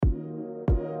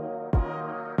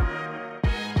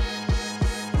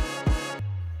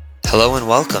Hello and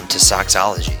welcome to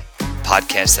Soxology, a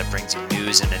podcast that brings you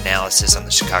news and analysis on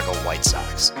the Chicago White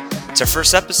Sox. It's our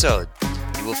first episode.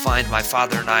 You will find my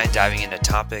father and I diving into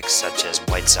topics such as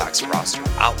White Sox roster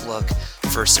outlook,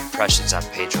 first impressions on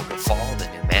Pedro Grifol,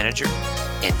 the new manager,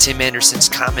 and Tim Anderson's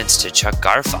comments to Chuck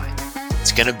Garfien.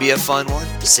 It's going to be a fun one.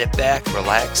 Sit back,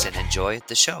 relax, and enjoy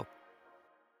the show.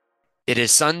 It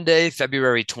is Sunday,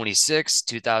 February 26,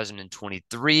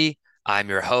 2023. I'm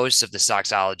your host of the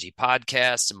Soxology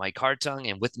podcast, Mike Hartung,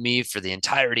 and with me for the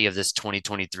entirety of this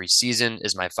 2023 season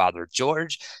is my father,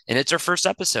 George, and it's our first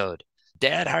episode.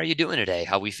 Dad, how are you doing today?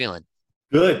 How are we feeling?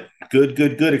 Good.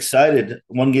 Excited.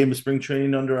 One game of spring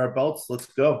training under our belts. Let's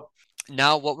go.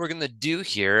 Now, what we're going to do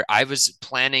here, I was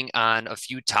planning on a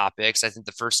few topics. I think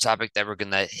the first topic that we're going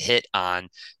to hit on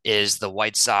is the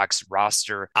White Sox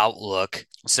roster outlook.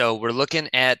 So we're looking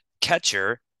at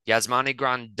catcher. Yasmani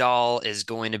Grandal is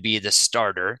going to be the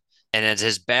starter, and as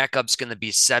his backup's going to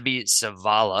be Sebi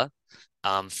Zavala.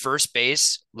 First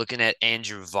base, looking at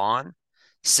Andrew Vaughn.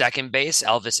 Second base,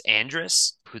 Elvis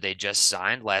Andrus, who they just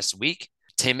signed last week.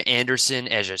 Tim Anderson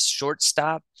as a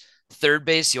shortstop. Third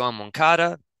base, Yoan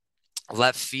Moncada.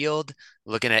 Left field,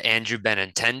 looking at Andrew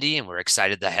Benintendi, and we're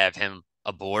excited to have him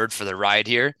aboard for the ride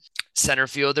here. Center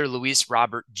fielder, Luis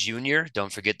Robert Jr.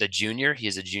 Don't forget the junior. He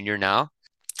is a junior now.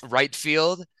 Right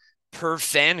field, per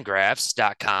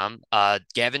Fangraphs.com,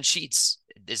 Gavin Sheets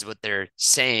is what they're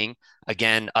saying.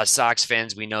 Again, Sox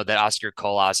fans, we know that Oscar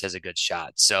Colas has a good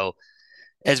shot. So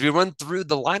as we run through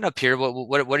the lineup here,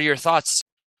 what are your thoughts?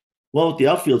 Well, with the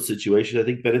outfield situation, I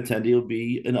think Benintendi will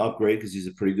be an upgrade because he's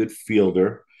a pretty good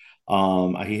fielder.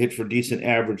 He hit for decent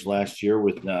average last year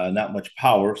with not much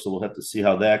power, so we'll have to see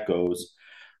how that goes.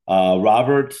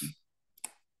 Robert,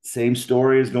 same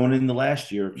story as going into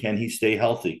last year. Can he stay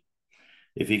healthy?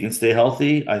 If he can stay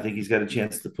healthy, I think he's got a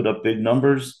chance to put up big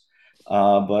numbers.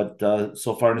 But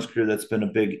so far in his career, that's been a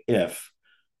big if.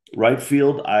 Right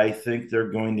field, I think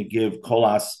they're going to give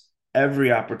Colas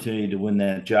every opportunity to win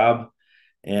that job.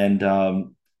 And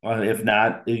if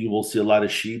not, you will see a lot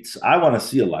of Sheets. I want to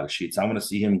see a lot of Sheets. I want to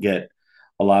see him get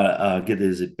a lot of get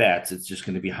his at bats. It's just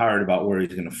going to be hard about where he's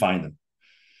going to find them.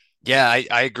 Yeah,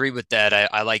 I agree with that.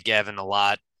 I like Gavin a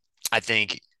lot. I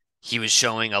think he was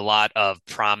showing a lot of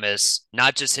promise,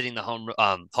 not just hitting the home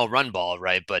run ball,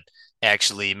 right, but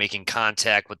actually making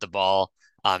contact with the ball,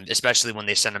 especially when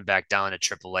they sent him back down to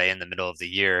AAA in the middle of the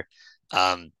year.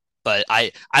 But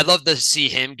I'd love to see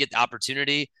him get the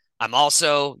opportunity. I'm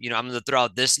also, I'm going to throw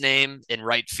out this name in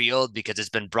right field because it's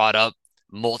been brought up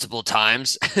multiple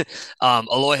times.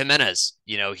 Eloy Jimenez,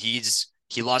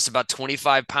 he lost about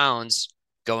 25 pounds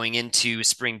going into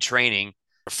spring training.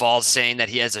 Fall's saying that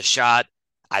he has a shot.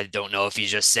 I don't know if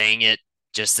he's just saying it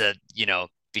just to,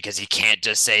 because he can't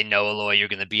just say, no, Eloy, you're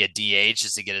going to be a DH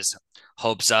just to get his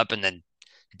hopes up and then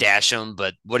dash him.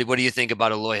 But what do you think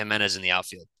about Eloy Jimenez in the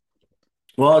outfield?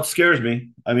 Well, it scares me.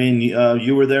 I mean,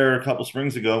 you were there a couple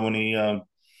springs ago when he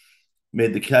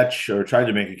made the catch or tried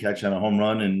to make a catch on a home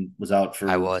run and was out I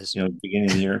for was. beginning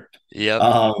of the year. Yep.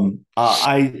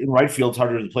 I in right field's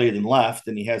harder to play than left,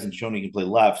 and he hasn't shown he can play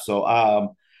left. So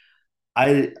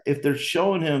I if they're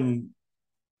showing him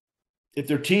if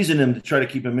they're teasing him to try to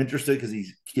keep him interested because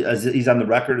he's on the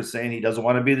record as saying he doesn't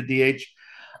want to be the DH.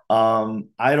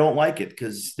 I don't like it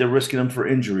because they're risking him for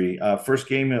injury. First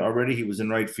game already, he was in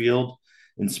right field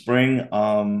in spring.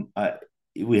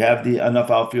 We have the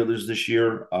enough outfielders this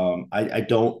year. I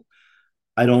don't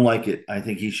like it. I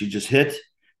think he should just hit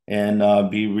and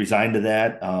be resigned to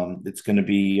that. It's going to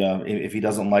be if he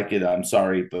doesn't like it, I'm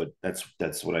sorry, but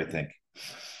that's what I think.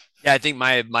 Yeah, I think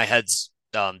my head's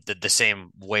the same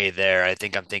way there. I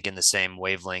think I'm thinking the same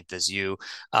wavelength as you.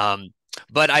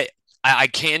 But I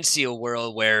can see a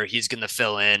world where he's going to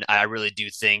fill in. I really do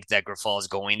think that Grifol is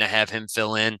going to have him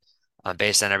fill in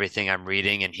based on everything I'm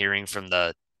reading and hearing from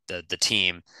the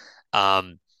team.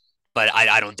 But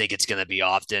I don't think it's going to be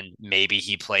often. Maybe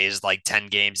he plays like 10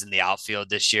 games in the outfield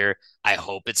this year. I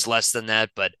hope it's less than that,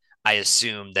 but I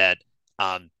assume that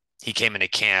he came into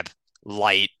camp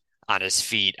light on his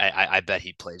feet. I bet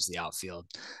he plays the outfield.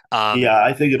 Yeah,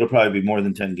 I think it'll probably be more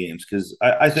than 10 games because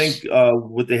I think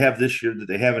what they have this year that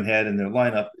they haven't had in their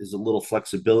lineup is a little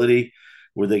flexibility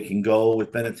where they can go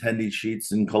with Benintendi,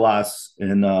 Sheets, and Colas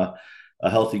and a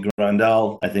healthy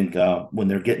Grandal. I think when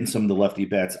they're getting some of the lefty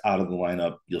bats out of the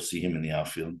lineup, you'll see him in the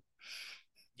outfield.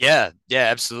 Yeah,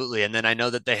 absolutely. And then I know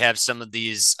that they have some of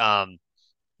these,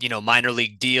 minor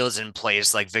league deals in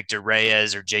place like Victor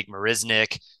Reyes or Jake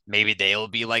Marisnick. Maybe they'll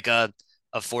be like a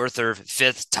fourth or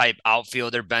fifth type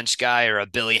outfielder bench guy or a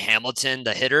Billy Hamilton,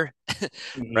 the hitter,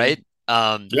 Mm-hmm. right?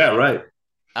 Yeah, right.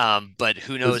 But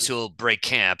who knows who'll break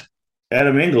camp.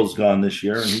 Adam Engel's gone this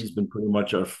year, and he's been pretty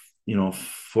much our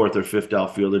fourth or fifth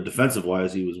outfielder. Defensive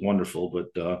wise, he was wonderful,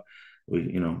 but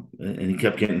and he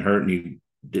kept getting hurt, and he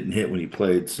didn't hit when he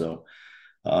played. So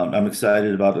I'm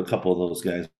excited about a couple of those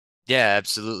guys. Yeah,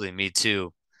 absolutely. Me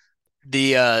too.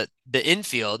 The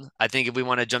infield, I think if we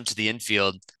want to jump to the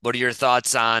infield, what are your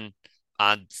thoughts on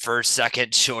first,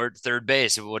 second, short, third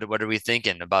base? What are we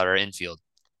thinking about our infield?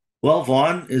 Well,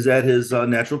 Vaughn is at his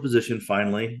natural position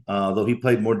finally, though he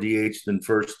played more DH than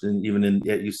first, and even in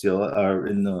at UCLA or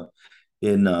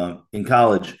in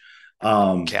college.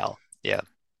 Um, Cal. Yeah.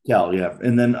 Cal, yeah,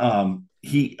 and then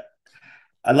he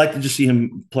I'd like to just see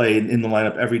him play in the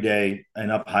lineup every day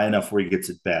and up high enough where he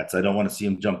gets at bats. I don't want to see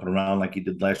him jumping around like he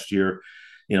did last year,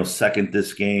 second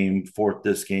this game, fourth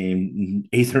this game,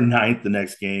 eighth or ninth the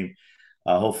next game.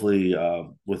 Hopefully,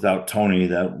 without Tony,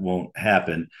 that won't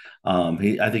happen. I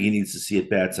think he needs to see at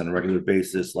bats on a regular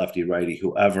basis, lefty, righty,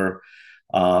 whoever.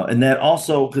 And that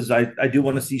also because I do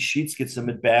want to see Sheets get some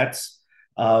at bats,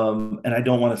 and I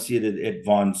don't want to see it at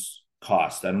Vaughn's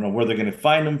cost. I don't know where they're going to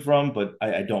find him from, but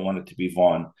I don't want it to be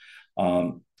Vaughn.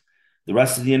 Um, the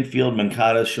rest of the infield,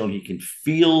 Mancada has shown he can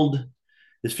field.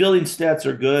 His fielding stats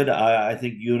are good. I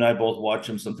think you and I both watch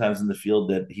him sometimes in the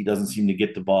field that he doesn't seem to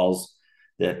get the balls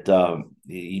that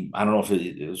I don't know if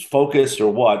it was focused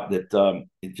or what that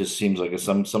it just seems like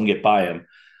some get by him.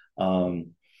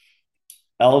 Um,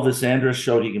 Elvis Andrus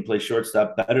showed he can play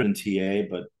shortstop better than TA,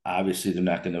 but obviously they're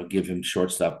not going to give him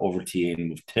shortstop over TA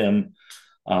and with Tim.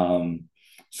 Um,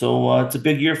 so it's a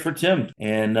big year for Tim,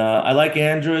 and I like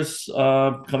Andrus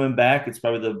coming back. It's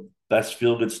probably the best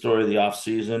feel good story of the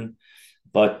offseason.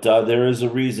 But there is a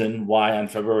reason why on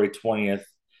February 20th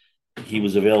he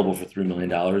was available for $3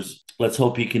 million. Let's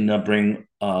hope he can bring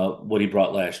what he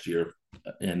brought last year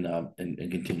and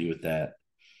continue with that.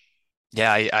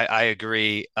 Yeah, I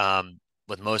agree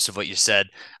with most of what you said.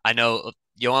 I know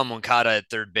Yohan Moncada at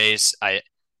third base,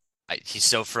 he's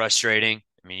so frustrating.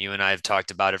 I mean, you and I have talked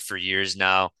about it for years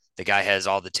now. The guy has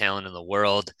all the talent in the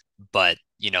world, but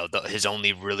his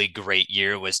only really great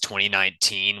year was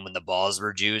 2019 when the balls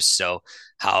were juiced. So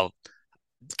how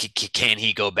can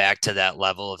he go back to that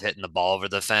level of hitting the ball over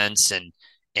the fence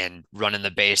and running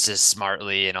the bases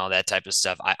smartly and all that type of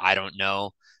stuff? I don't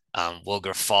know. Will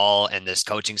Grifol and this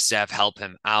coaching staff help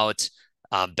him out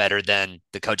better than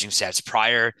the coaching staffs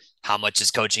prior? How much does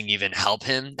coaching even help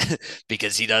him?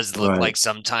 Because he does look Right. like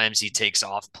sometimes he takes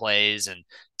off plays and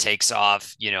takes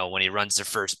off, when he runs to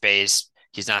first base.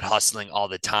 He's not hustling all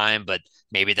the time, but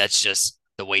maybe that's just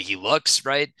the way he looks,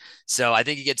 right? So I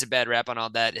think he gets a bad rap on all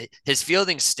that. His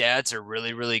fielding stats are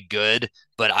really, really good,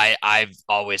 but I've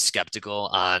always skeptical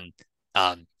on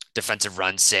defensive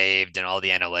runs saved and all the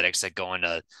analytics that go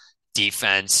into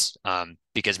defense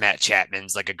because Matt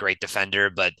Chapman's like a great defender,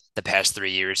 but the past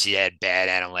 3 years he had bad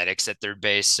analytics at third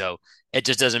base, so it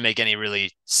just doesn't make any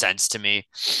really sense to me.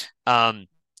 Um,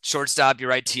 Shortstop, you're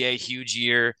right, TA, huge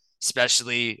year,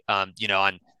 especially on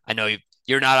I know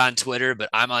you're not on Twitter, but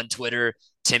I'm on Twitter.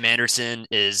 Tim Anderson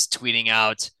is tweeting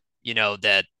out,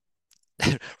 that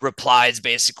replies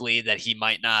basically that he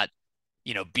might not,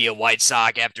 be a White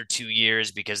Sox after 2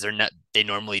 years because they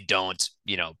normally don't,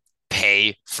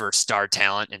 pay for star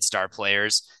talent and star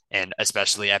players. And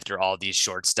especially after all these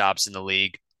shortstops in the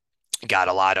league got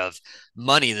a lot of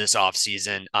money this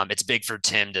offseason. It's big for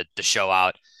Tim to show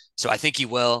out. So I think he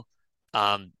will.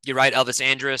 You're right, Elvis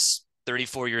Andrus,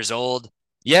 34 years old.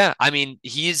 Yeah, I mean,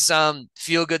 he's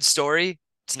feel good story.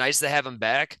 It's nice to have him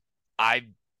back. I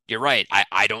You're right.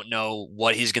 I don't know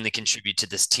what he's going to contribute to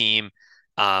this team.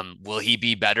 Will he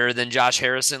be better than Josh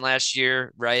Harrison last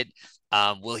year, right?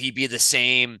 Will he be the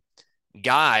same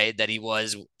guy that he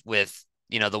was with,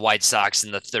 the White Sox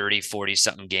in the 30, 40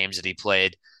 something games that he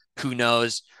played? Who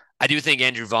knows? I do think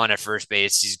Andrew Vaughn at first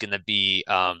base, he's going to be,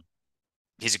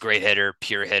 he's a great hitter,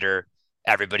 pure hitter.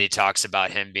 Everybody talks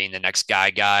about him being the next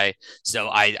guy. So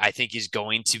I think he's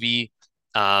going to be,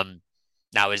 um,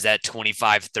 now is that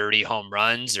 25, 30 home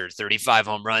runs or 35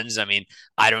 home runs? I mean,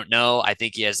 I don't know. I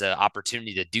think he has an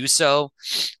opportunity to do so.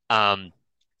 Um,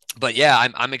 but yeah,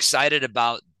 I'm excited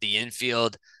about the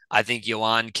infield. I think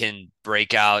Yohan can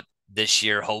break out this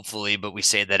year, hopefully, but we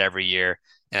say that every year.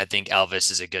 And I think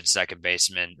Elvis is a good second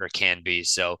baseman or can be.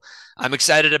 So I'm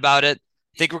excited about it.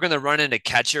 I think we're going to run into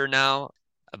catcher now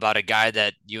about a guy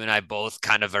that you and I both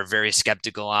kind of are very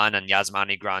skeptical on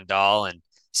Yasmani Grandal and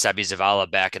Sebi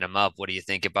Zavala backing him up. What do you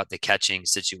think about the catching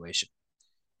situation?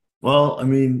 Well, I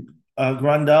mean,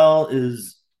 Grandal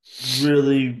is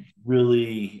really,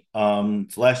 really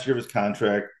it's last year of his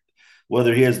contract.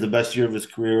 Whether he has the best year of his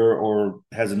career or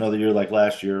has another year like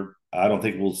last year, I don't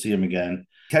think we'll see him again.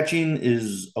 catching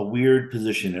is a weird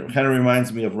position. It kind of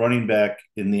reminds me of running back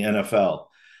in the NFL.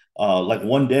 Like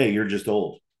one day you're just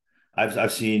old.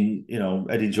 I've seen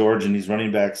Eddie George and these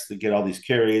running backs that get all these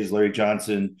carries, Larry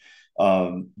Johnson.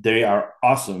 They are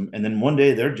awesome, and then one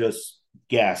day they're just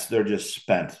gassed. They're just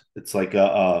spent. It's like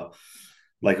a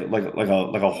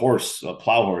horse, a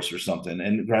plow horse or something.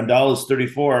 And Grandal is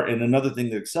 34, and another thing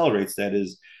that accelerates that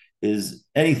is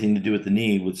anything to do with the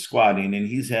knee with squatting, and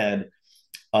he's had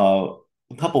a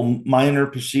couple minor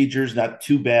procedures, not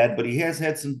too bad, but he has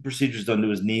had some procedures done to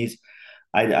his knees.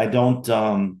 I don't.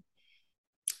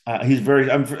 He's very.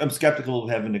 I'm skeptical of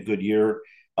having a good year.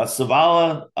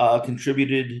 Savala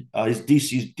contributed. He's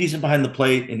decent behind the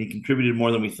plate, and he contributed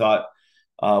more than we thought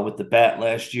with the bat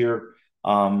last year.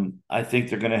 I think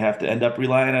they're going to have to end up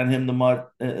relying on him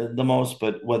the most.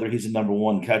 But whether he's a number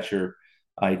one catcher,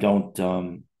 I don't.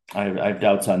 I have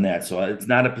doubts on that. So it's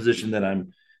not a position that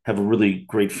I'm have a really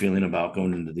great feeling about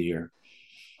going into the year.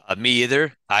 Me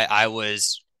either. I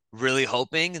was really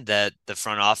hoping that the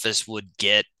front office would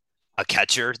get a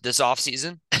catcher this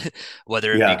offseason,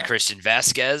 whether it be Yeah, Christian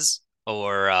Vasquez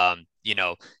or,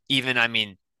 even, I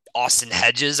mean, Austin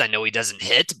Hedges. I know he doesn't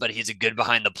hit, but he's a good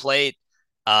behind the plate.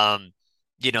 Um,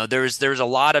 there's a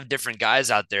lot of different guys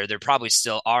out there. There probably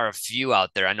still are a few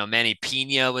out there. I know Manny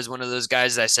Pena was one of those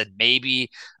guys that I said maybe.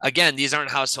 Again, these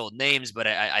aren't household names, but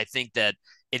I think that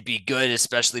it'd be good,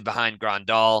 especially behind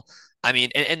Grandal. I mean,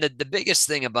 and the biggest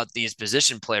thing about these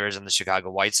position players in the Chicago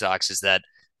White Sox is that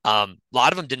a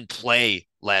lot of them didn't play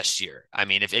last year. I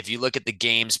mean, if you look at the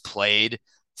games played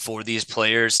for these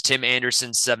players, Tim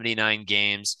Anderson, 79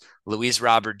 games, Luis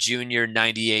Robert Jr.,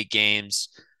 98 games,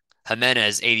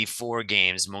 Jimenez, 84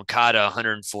 games, Moncada,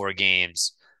 104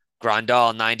 games,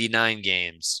 Grandal, 99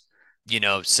 games.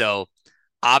 So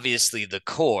obviously the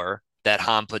core that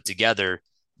Hahn put together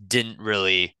didn't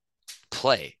really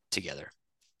play together.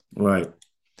 right.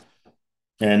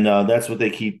 And that's what they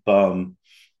keep hanging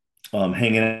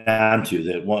on to.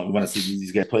 That want to see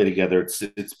these guys play together.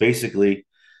 It's basically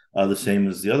the same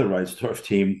as the other Reinsdorf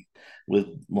team with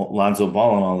Lonzo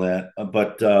Ball and all that.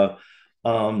 But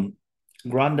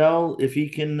Grandal, if he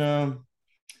can,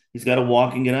 he's got to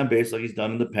walk and get on base like he's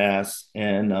done in the past,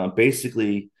 and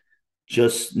basically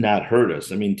just not hurt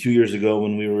us. I mean, 2 years ago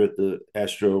when we were at the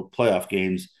Astro playoff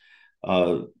games,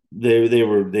 uh, they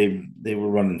were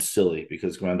running silly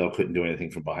because Grandal couldn't do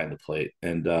anything from behind the plate,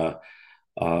 and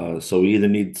so we either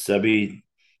need Sebi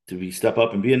to be step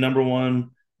up and be a number one,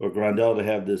 or Grandal to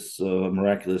have this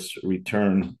miraculous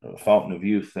return fountain of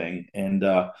youth thing. And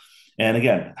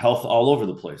again, health all over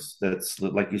the place. That's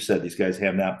like you said, these guys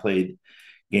have not played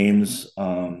games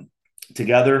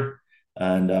together,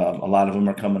 and a lot of them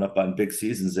are coming up on big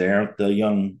seasons. They aren't the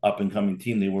young up and coming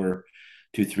team they were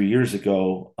 2 3 years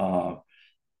ago,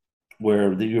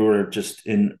 where you were just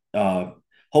in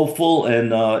hopeful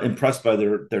and impressed by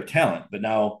their talent. But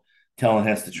now talent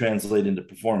has to translate into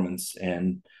performance,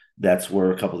 and that's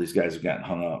where a couple of these guys have gotten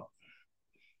hung up.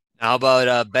 How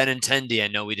about Benintendi? I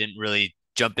know we didn't really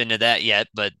jump into that yet,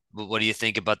 but what do you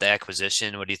think about the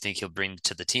acquisition? What do you think he'll bring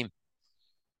to the team?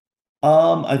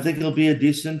 I think he'll be a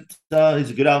decent.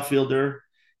 He's a good outfielder.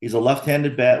 He's a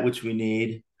left-handed bat, which we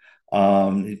need.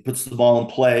 He puts the ball in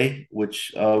play,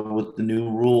 which with the new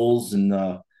rules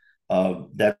and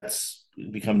that's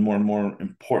become more and more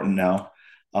important now.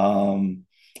 Um,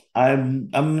 I'm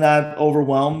not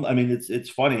overwhelmed. I mean, it's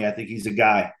funny. I think he's a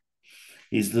guy.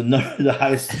 He's the the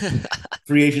highest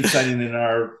free agent signing in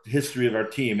our history of our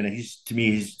team, and he's to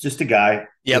me he's just a guy.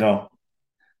 Yep.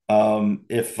 Um,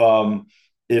 if um,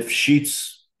 if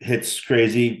Sheets hits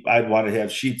crazy, I'd want to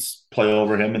have Sheets play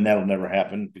over him, and that'll never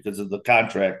happen because of the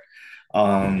contract.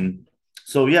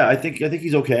 So yeah, I think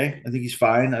he's okay. I think he's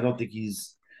fine. I don't think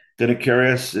he's going to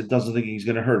carry us. It doesn't think he's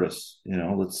going to hurt us.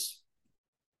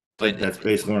 But That's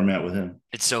basically where I'm at with him.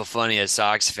 it's so funny as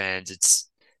Sox fans. It's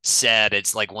sad.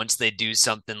 It's like once they do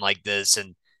something like this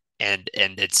and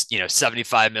it's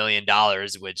 $75 million,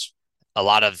 which a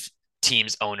lot of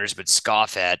teams owners would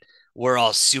scoff at. We're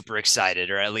all super excited,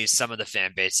 or at least some of the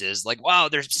fan base is like, wow,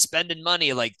 they're spending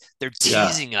money. Like they're Yeah,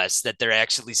 teasing us that they're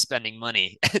actually spending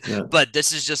money. yeah, But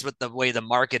this is just what the way the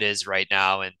market is right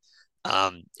now. And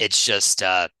it's just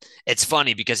it's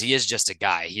funny because he is just a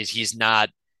guy. He's not,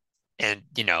 and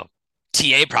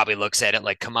TA probably looks at it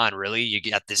like, come on, really? You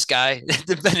got this guy,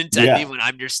 the Benintendi, yeah, when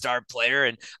I'm your star player.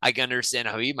 And I can understand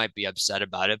how he might be upset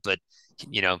about it, but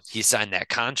he signed that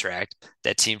contract,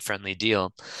 that team friendly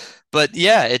deal. But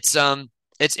yeah, it's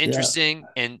yeah, interesting.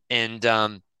 And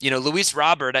Luis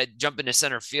Robert, I jump into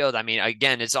center field. I mean,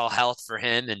 again, it's all health for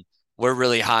him, and we're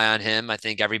really high on him. I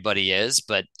think everybody is,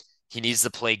 but he needs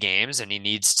to play games and he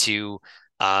needs to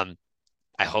um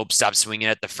I hope stop swinging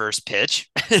at the first pitch.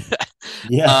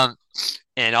 Yeah. um,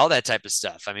 and all that type of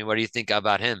stuff. I mean, what do you think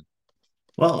about him?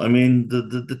 Well, I mean,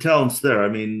 the talent's there. I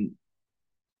mean,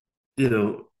 you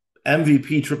know,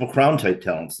 MVP Triple Crown type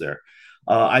talents there.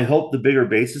 I hope the bigger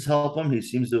bases help him. He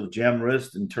seems to have jammed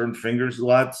wrist and turned fingers a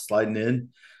lot, sliding in.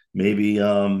 Maybe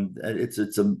it's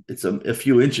a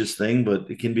few inches thing, but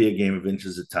it can be a game of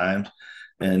inches at times.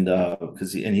 And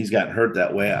he's gotten hurt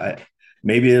that way.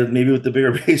 Maybe with the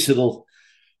bigger base it'll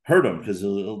hurt him because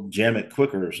it'll jam it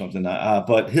quicker or something.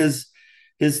 But his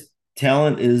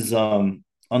talent is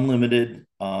unlimited.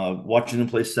 Watching him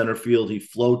play center field, he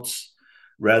floats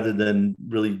rather than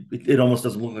really. It almost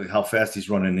doesn't look like how fast he's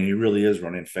running, and he really is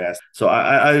running fast. So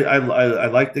I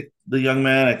like the young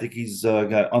man. I think he's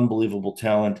got unbelievable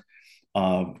talent.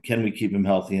 Can we keep him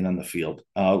healthy and on the field?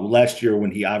 Last year,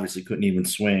 when he obviously couldn't even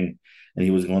swing, and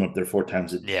he was going up there four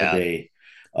times a Yeah, day,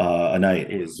 a night,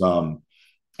 it was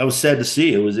I was sad to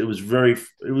see. I was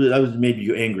made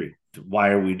you angry. Why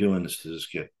are we doing this to this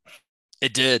kid?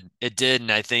 it did. It did.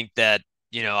 And I think that,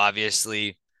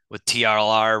 obviously with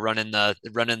TRLR running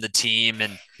the team,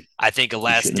 and I think a He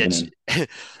last shouldn't have been ditch in.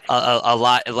 a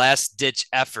last ditch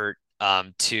effort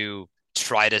to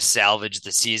try to salvage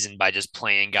the season by just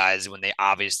playing guys when they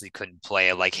obviously couldn't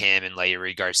play, like him and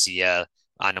Larry Garcia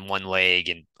on one leg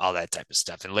and all that type of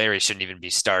stuff. And Larry shouldn't even be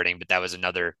starting, but that was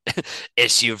another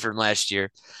issue from last year.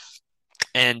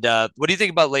 And what do you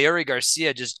think about Larry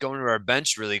Garcia just going to our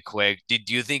bench really quick? Do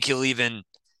you think he'll even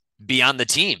be on the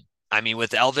team? I mean,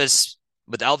 with Elvis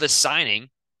signing,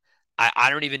 I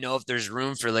don't even know if there's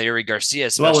room for Larry Garcia,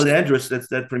 Well, with especially. Andrus,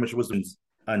 that pretty much was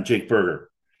on Jake Berger.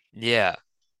 Yeah,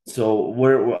 So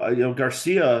where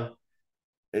Garcia,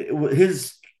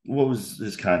 his what was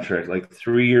his contract, like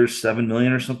 3 years, 7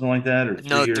 million or something like that, or three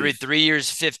no, three years, three years,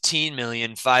 15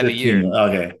 million, five a 15 year. million.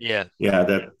 Okay, Yeah, yeah,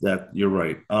 that you're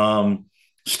right.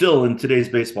 Still in today's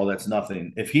baseball, that's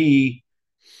nothing. If he,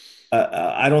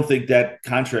 I don't think that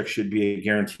contract should be a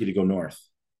guarantee to go north.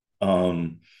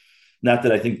 Um, Not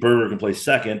that I think Berger can play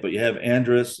second, but you have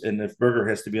Andrus, and if Berger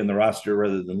has to be on the roster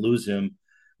rather than lose him,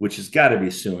 which has got to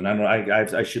be soon. I don't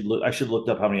know. I should look. I should look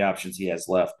up how many options he has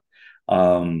left.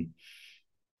 Um,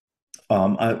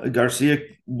 Garcia,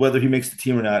 whether he makes the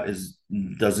team or not, is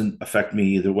doesn't affect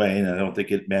me either way, and I don't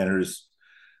think it matters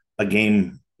a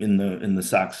game in the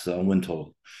Sox win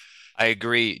total. I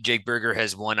agree. Jake Berger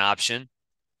has one option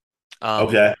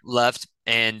Okay, left,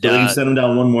 and so they can send him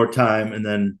down one more time, and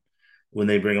then when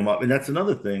they bring him up, and that's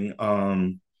another thing.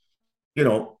 You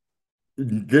know,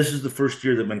 this is the first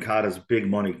year that Mancada's big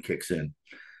money kicks in.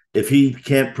 If he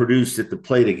can't produce at the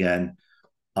plate again,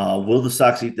 will the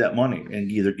Sox eat that money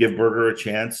and either give Berger a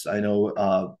chance? I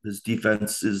know his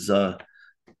defense is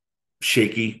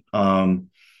shaky,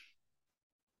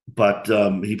 but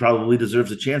he probably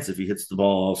deserves a chance if he hits the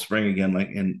ball all spring again, like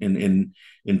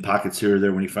in pockets here or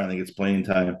there when he finally gets playing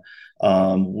time.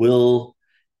 Will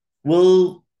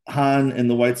Hahn and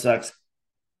the White Sox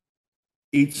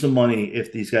eat some money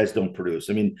if these guys don't produce?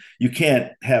 I mean, you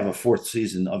can't have a fourth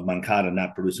season of Moncada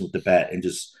not producing with the bat and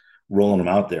just rolling him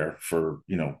out there for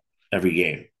every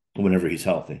game whenever he's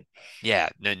healthy. yeah,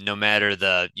 no matter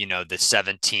the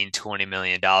 17-20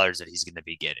 million dollars that he's going to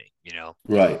be getting.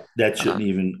 Right. That Uh, shouldn't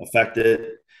even affect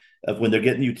it. When they're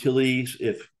getting utilities,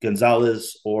 if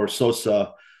Gonzalez or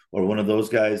Sosa or one of those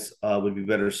guys would be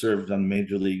better served on the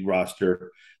major league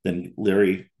roster than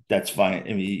Leary, that's fine.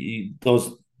 I mean,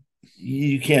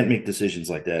 you can't make decisions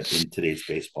like that in today's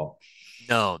baseball.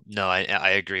 no, no,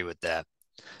 I agree with that.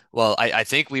 Well, I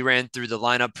think we ran through the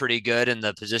lineup pretty good and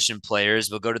the position players.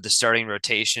 We'll go to the starting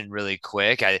rotation really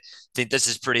quick. I think this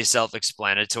is pretty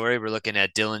self-explanatory. We're looking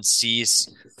at Dylan Cease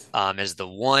as the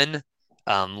one,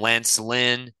 Lance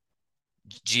Lynn,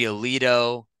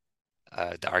 Giolito,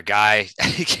 our guy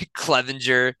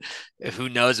Clevenger. Who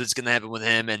knows what's going to happen with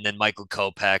him? And then Michael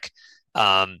Kopech.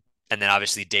 And then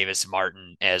obviously Davis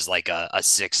Martin as like a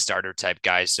six starter type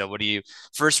guy. So, what do you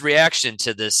first reaction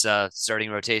to this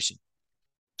starting rotation?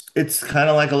 It's kind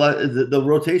of like a lot. The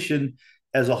rotation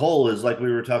as a whole is like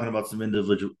we were talking about some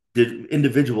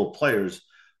individual players.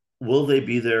 Will they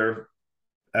be there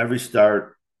every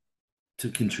start to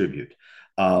contribute?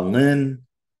 Lynn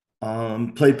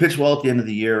played pitch well at the end of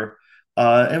the year,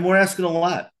 and we're asking a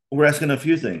lot. We're asking a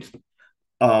few things.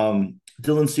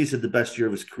 Dylan Cease had the best year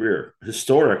of his career,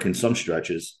 historic in some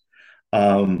stretches.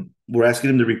 We're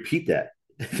asking him to repeat that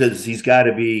because he's got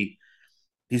to be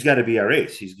our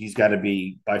ace. He's got to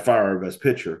be by far our best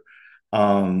pitcher.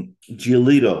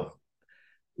 Giolito,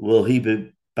 will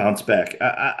he bounce back?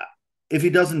 If he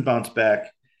doesn't bounce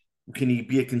back, can he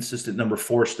be a consistent number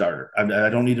 4 starter? I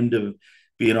don't need him to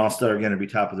be an all star again or be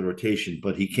top of the rotation,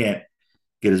 but he can't.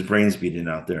 get his brains beaten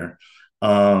out there.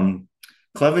 Um,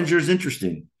 Clevenger's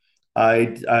interesting. I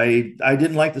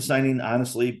didn't like the signing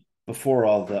honestly before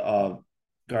all the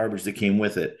garbage that came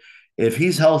with it. If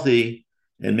he's healthy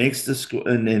and makes the school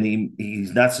and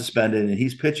he's not suspended and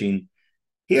he's pitching,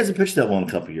 he hasn't pitched that well in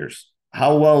a couple of years.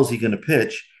 How well is he going to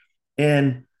pitch?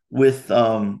 And with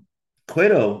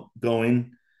Cueto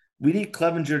going, we need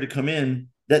Clevenger to come in.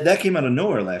 That came out of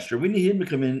nowhere last year. We need him to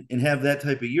come in and have that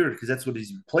type of year because that's what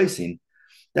he's replacing.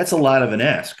 That's a lot of an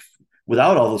ask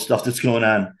without all the stuff that's going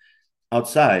on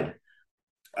outside.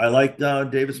 I like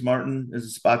Davis Martin as a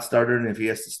spot starter, and if he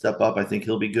has to step up, I think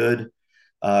he'll be good.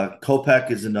 Kopech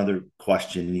is another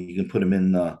question. You can put him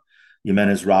in the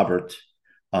Jimenez Robert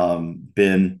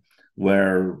bin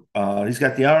where he's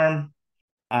got the arm.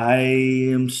 I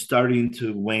am starting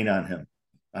to wane on him.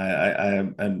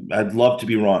 I'd love to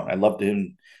be wrong. I'd love to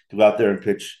him to go out there and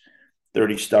pitch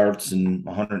 30 starts and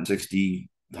 160,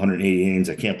 180 innings.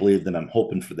 I can't believe that I'm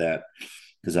hoping for that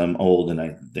because I'm old and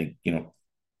I think,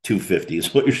 250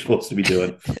 is what you're supposed to be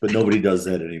doing, but nobody does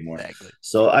that anymore. Exactly.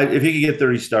 So if he could get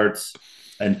 30 starts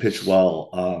and pitch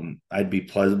well, I'd be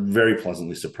very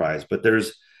pleasantly surprised. But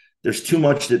there's too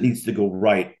much that needs to go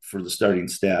right for the starting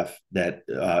staff that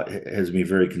has me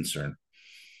very concerned.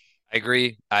 I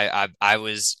agree. I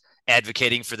was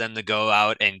advocating for them to go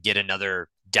out and get another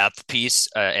depth piece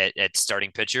at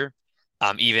starting pitcher,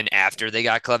 even after they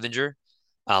got Clevenger,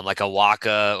 like a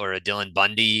Waka or a Dylan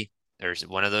Bundy. There's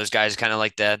one of those guys kind of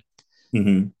like that.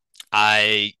 Mm-hmm.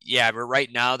 Yeah, but right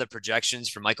now the projections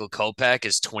for Michael Kopech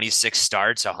is 26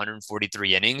 starts,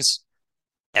 143 innings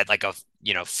at like a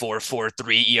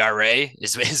 4.43 ERA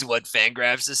is what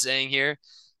Fangraphs is saying here.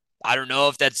 I don't know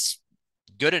if that's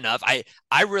good enough. I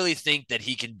really think that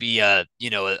he can be a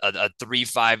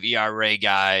 3.5 ERA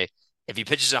guy if he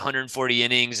pitches 140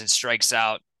 innings and strikes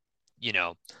out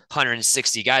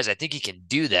 160 guys. I think he can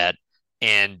do that.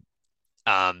 And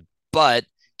but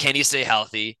can he stay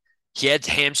healthy? He had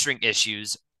hamstring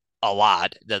issues a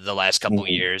lot the last couple of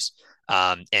Mm-hmm. years.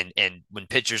 And when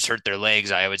pitchers hurt their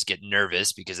legs, I always get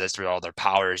nervous because that's where all their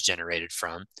power is generated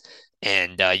from.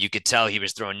 And you could tell he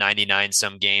was throwing 99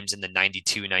 some games and the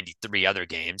 92, 93 other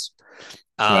games.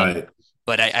 Um, Right.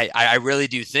 but I really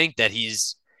do think that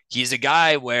he's a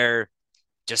guy where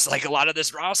just like a lot of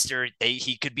this roster,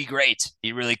 he could be great.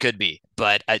 He really could be.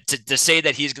 But to say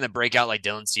that he's going to break out like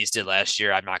Dylan Cease did last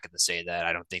year, I'm not going to say that.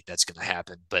 I don't think that's going to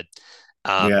happen. But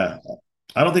um, Yeah.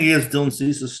 I don't think he has Dylan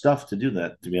Cease's stuff to do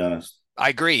that, to be honest. I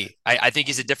agree. I think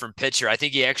he's a different pitcher. I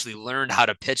think he actually learned how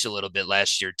to pitch a little bit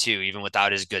last year too, even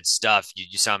without his good stuff.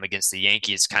 You saw him against the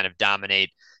Yankees kind of dominate,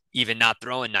 even not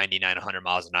throwing 99, 100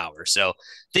 miles an hour. So I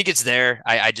think it's there.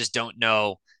 I just don't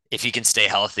know if he can stay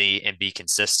healthy and be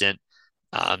consistent.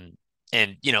 Um,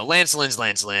 and Lance Lynn's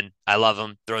Lance Lynn. I love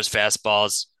him. Throws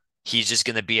fastballs. He's just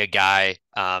going to be a guy.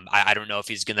 I don't know if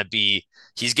he's going to be.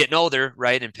 He's getting older,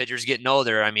 right? And pitchers getting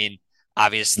older. I mean,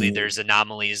 obviously Mm-hmm. there's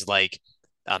anomalies like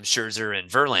Scherzer and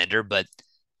Verlander, but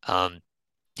um,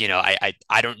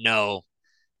 I don't know.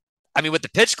 I mean, with the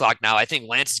pitch clock now, I think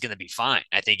Lance is going to be fine.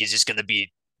 I think he's just going to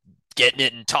be getting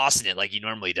it and tossing it like he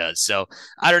normally does. So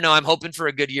I don't know. I'm hoping for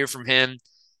a good year from him.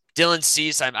 Dylan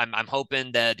Cease, I'm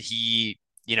hoping that he,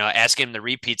 ask him the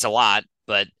repeats a lot,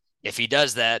 but if he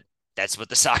does that, that's what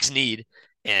the Sox need.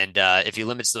 And if he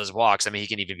limits those walks, I mean, he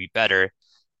can even be better.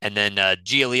 And then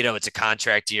Giolito, it's a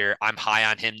contract year. I'm high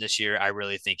on him this year. I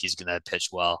really think he's going to pitch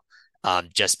well,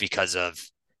 just because of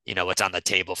what's on the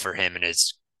table for him and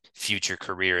his future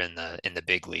career in the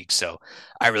big league. So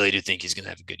I really do think he's going to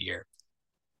have a good year.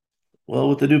 Well,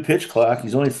 with the new pitch clock,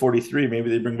 he's only 43. Maybe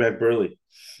they bring back Burley.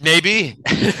 Maybe,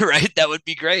 right? That would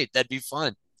be great. That'd be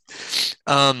fun.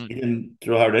 Um, He didn't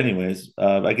throw hard anyways.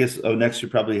 I guess next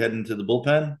you're probably heading to the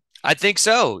bullpen. I think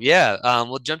so. Yeah.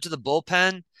 We'll jump to the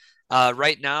bullpen.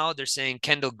 Right now, they're saying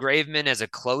Kendall Graveman as a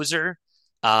closer,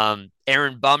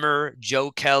 Aaron Bummer,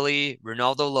 Joe Kelly,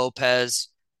 Ronaldo Lopez,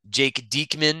 Jake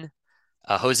Diekman,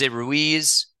 Jose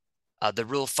Ruiz, the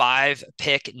Rule 5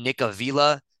 pick, Nick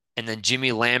Avila, and then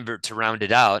Jimmy Lambert to round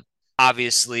it out.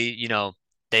 Obviously,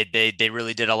 they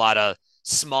really did a lot of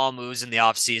small moves in the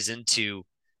offseason to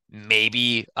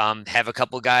maybe have a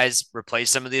couple guys replace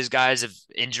some of these guys if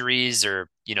injuries or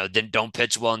then don't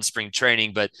pitch well in spring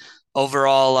training. But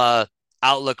overall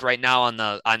outlook right now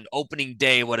on opening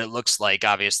day, what it looks like,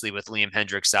 obviously with Liam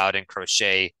Hendricks out and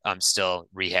Crochet still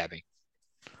rehabbing.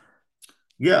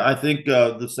 Yeah, I think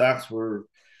the Sox were.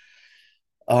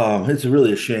 It's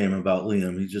really a shame about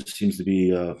Liam. He just seems to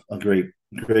be a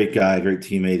great guy, great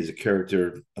teammate. He's a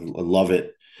character. I love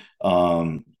it.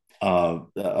 Um, how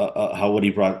what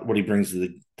he brings to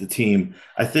the team.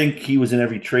 I think he was in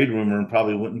every trade rumor and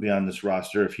probably wouldn't be on this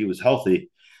roster if he was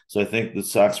healthy. So I think the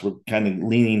Sox were kind of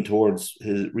leaning towards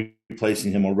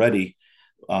replacing him already.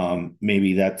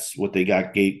 Maybe that's what they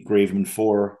got Graveman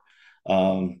for.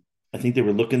 I think they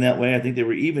were looking that way. I think they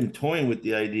were even toying with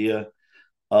the idea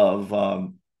of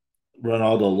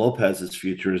Ronaldo Lopez's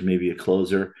future as maybe a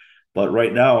closer. But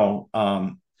right now,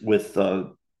 with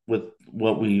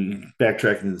what we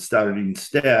backtracking to the starting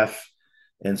staff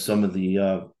and some of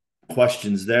the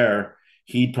questions there,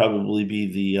 he'd probably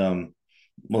be the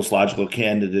most logical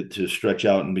candidate to stretch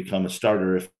out and become a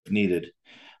starter if needed.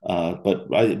 But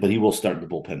he will start in the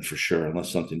bullpen for sure, unless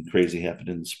something crazy happened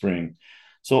in the spring.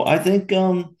 So I think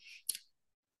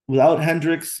without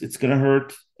Hendricks, it's going to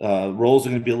hurt. Roles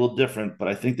are going to be a little different, but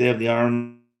I think they have the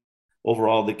arm.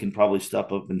 Overall, they can probably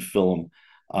step up and fill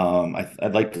them.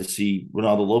 I'd like to see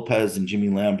Ronaldo Lopez and Jimmy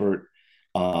Lambert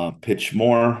pitch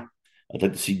more. I'd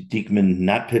like to see Diekman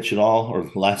not pitch at all or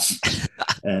less.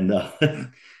 And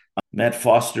Matt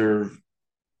Foster a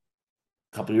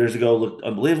couple years ago looked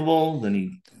unbelievable. Then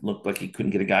he looked like he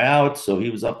couldn't get a guy out, so he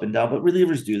was up and down. But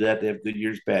relievers do that; they have good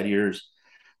years, bad years.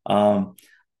 Um,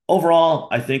 Overall,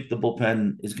 I think the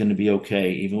bullpen is going to be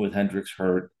okay, even with Hendricks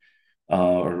hurt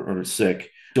or sick.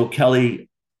 Joe Kelly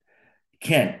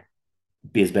can't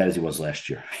be as bad as he was last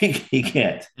year. He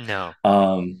can't. No.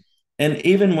 Um, and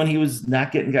even when he was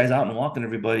not getting guys out and walking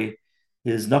everybody,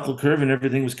 his knuckle curve and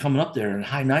everything was coming up there in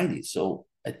high 90s. So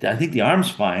I think the arm's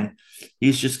fine.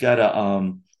 He's just got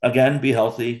to, again, be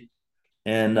healthy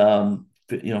and,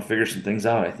 figure some things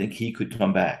out. I think he could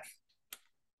come back.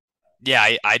 Yeah,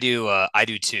 I do. I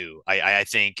do too. I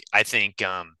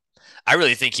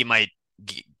really think he might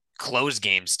close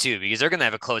games too because they're going to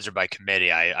have a closer by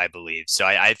committee. I believe. So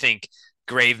I think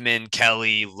Graveman,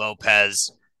 Kelly,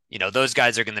 Lopez, those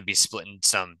guys are going to be splitting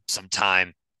some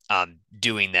time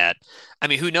doing that. I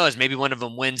mean, who knows? Maybe one of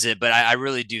them wins it, but I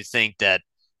really do think that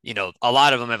a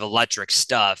lot of them have electric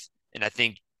stuff, and I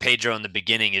think Pedro in the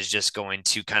beginning is just going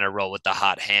to kind of roll with the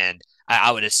hot hand.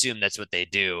 I would assume that's what they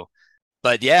do.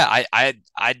 But yeah,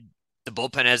 the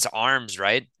bullpen has arms,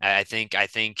 right? I think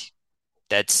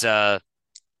that's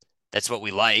that's what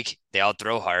we like. They all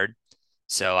throw hard,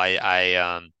 so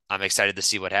I'm excited to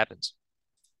see what happens.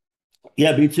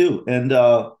 Yeah, me too. And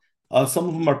some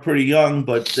of them are pretty young,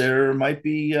 but there might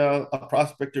be a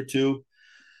prospect or two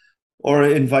or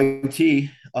an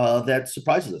invitee that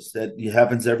surprises us. That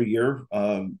happens every year.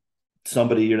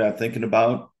 Somebody you're not thinking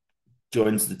about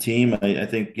joins the team. I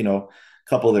think a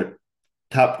couple of their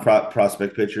top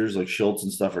prospect pitchers like Schultz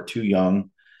and stuff are too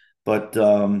young, but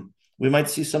we might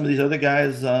see some of these other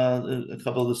guys. A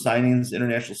couple of the signings,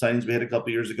 international signings we had a couple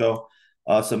of years ago.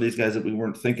 Some of these guys that we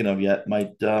weren't thinking of yet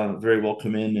might very well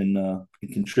come in and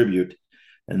contribute,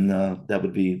 and that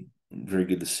would be very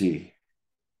good to see.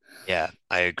 Yeah,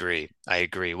 I agree. I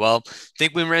agree. Well, I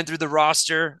think we ran through the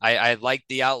roster. I like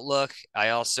the outlook. I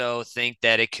also think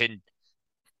that it could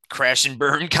crash and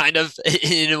burn kind of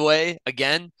in a way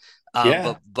again.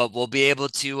 Yeah. But we'll be able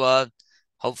to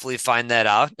hopefully find that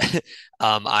out.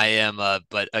 I am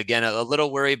but again a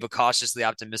little worried but cautiously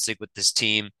optimistic with this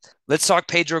team. Let's talk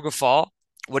Pedro Grifol.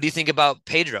 What do you think about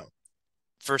Pedro?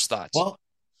 First thoughts. Well,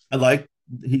 I like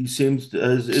he seems to,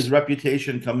 his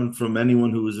reputation coming from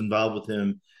anyone who was involved with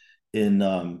him in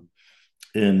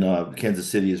Kansas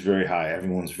City is very high.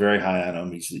 Everyone's very high on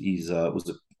him. He's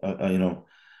was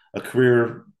a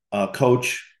career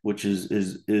coach, which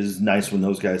is nice when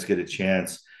those guys get a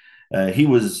chance. He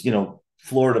was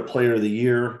Florida Player of the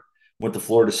Year. Went to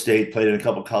Florida State, played in a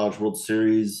couple College World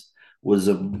Series. Was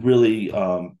a really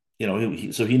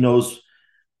so he knows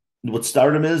what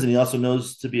stardom is, and he also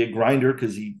knows to be a grinder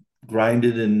because he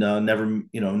grinded and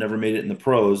never made it in the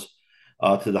pros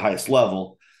to the highest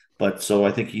level. But so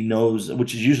I think he knows,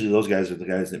 which is usually those guys are the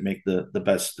guys that make the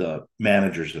best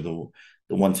managers, or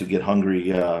the ones who get hungry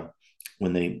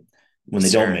when they when they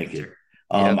don't Sir. make it.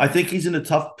 Yep. I think he's in a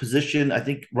tough position. I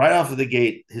think right off of the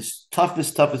gate, his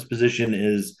toughest position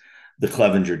is the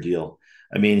Clevenger deal.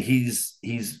 I mean, he's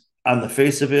on the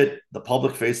face of it, the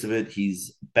public face of it,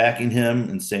 he's backing him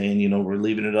and saying, we're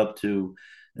leaving it up to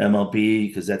MLB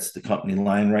because that's the company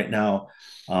line right now.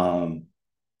 Um,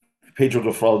 Pedro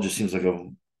Grifol just seems like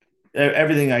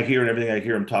everything I hear and everything I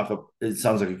hear him talk up, it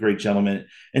sounds like a great gentleman.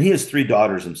 And he has three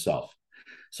daughters himself.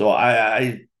 So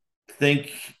I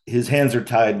think his hands are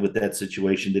tied with that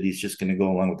situation that he's just going to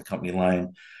go along with the company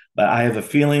line. But I have a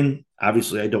feeling,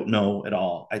 obviously, I don't know at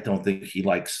all. I don't think he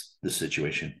likes the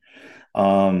situation.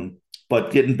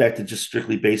 But getting back to just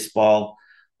strictly baseball,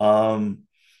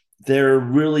 there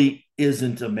really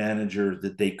isn't a manager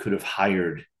that they could have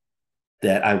hired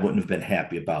that I wouldn't have been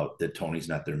happy about that Tony's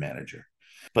not their manager.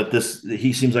 But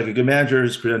he seems like a good manager.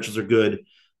 His credentials are good.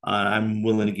 I'm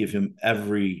willing to give him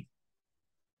every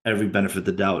benefit of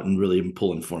the doubt and really am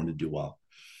pulling for him to do well.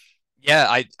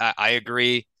 Yeah, I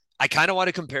agree. I kind of want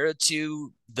to compare it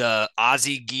to the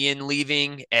Ozzie Guillen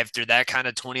leaving after that kind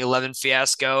of 2011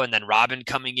 fiasco, and then Robin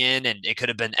coming in, and it could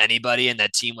have been anybody, and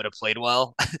that team would have played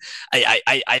well.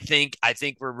 I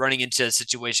think we're running into a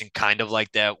situation kind of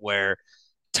like that where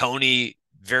Tony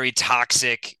very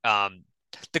toxic.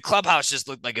 The clubhouse just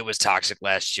looked like it was toxic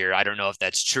last year. I don't know if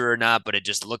that's true or not, but it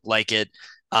just looked like it.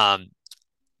 Um,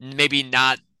 Maybe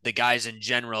not the guys in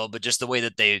general, but just the way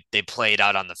that they played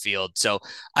out on the field. So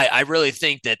I really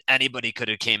think that anybody could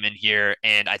have came in here,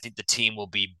 and I think the team will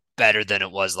be better than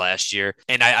it was last year.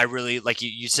 And I really like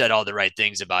you said all the right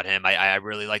things about him. I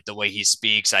really like the way he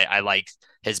speaks. I like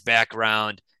his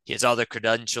background. He has all the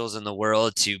credentials in the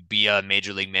world to be a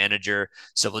major league manager.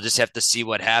 So we'll just have to see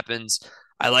what happens.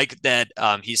 I like that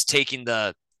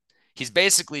he's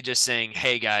basically just saying,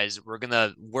 hey guys, we're going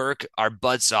to work our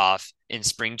butts off in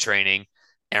spring training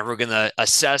and we're going to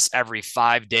assess every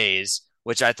 5 days,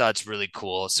 which I thought is really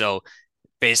cool. So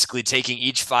basically taking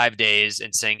each 5 days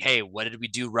and saying, hey, what did we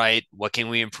do right? What can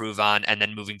we improve on? And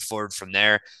then moving forward from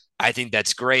there. I think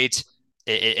that's great.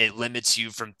 It limits you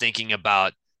from thinking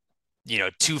about,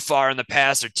 too far in the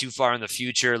past or too far in the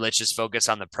future. Let's just focus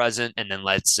on the present and then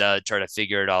let's try to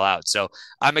figure it all out. So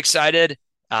I'm excited,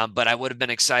 but I would have been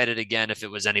excited again if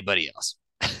it was anybody else.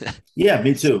 Yeah,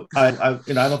 me too. I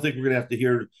don't think we're going to have to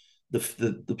hear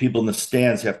the people in the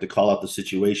stands have to call out the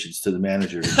situations to the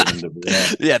manager to get him to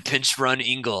react. Yeah, pinch run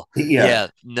Engel. Yeah, Yeah,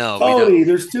 no, we don't. Cody,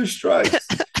 there's two strikes.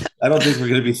 I don't think we're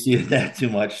going to be seeing that too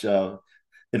much.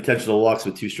 Intentional walks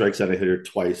with two strikes out of hitter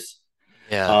twice.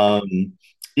 Yeah, Um,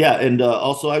 yeah, and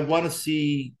also I want to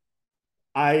see.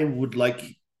 I would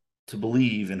like to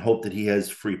believe and hope that he has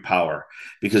free power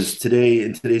because today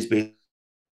in today's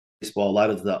baseball, a lot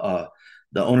of the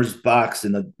owner's box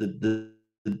and the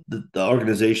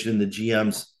organization and the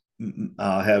GMs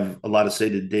have a lot to say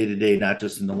to day, not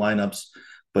just in the lineups,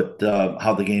 but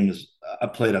how the game is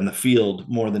played on the field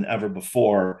more than ever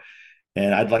before.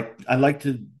 And I'd like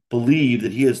to believe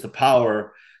that he has the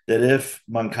power that if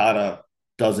Moncada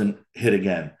doesn't hit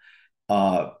again,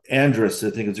 Andrus, I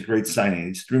think it's a great signing.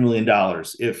 It's $3 million.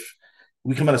 If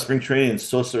we come out of spring training and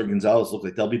Sosa or Gonzalez look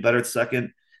like they'll be better at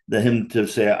second, than him to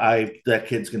say, that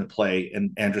kid's going to play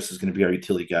and Andrus is going to be our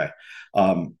utility guy.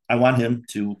 I want him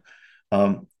to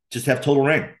just have total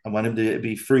reign. I want him to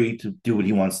be free to do what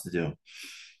he wants to do.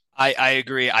 I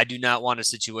agree. I do not want a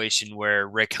situation where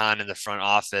Rick Hahn in the front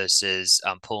office is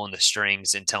pulling the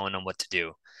strings and telling them what to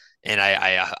do. And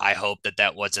I hope that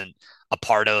that wasn't a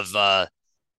part of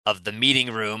the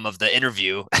meeting room of the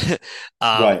interview.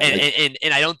 Right. Like,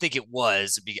 And I don't think it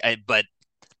was, but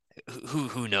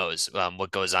who knows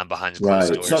what goes on behind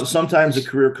closed right. So doors. sometimes a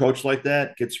career coach like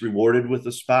that gets rewarded with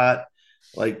a spot,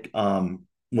 like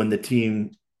when the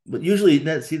team. But usually,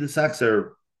 see, the Sox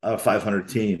are a 500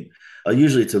 team.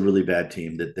 Usually, it's a really bad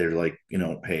team that they're like,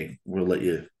 hey, we'll let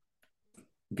you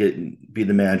be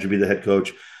the manager, be the head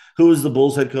coach. Who was the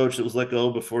Bulls head coach that was let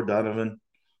go before Donovan?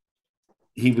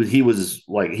 He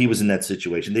was in that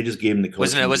situation. They just gave him the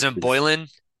Wasn't it? coaching Wasn't because Boylan?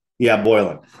 yeah,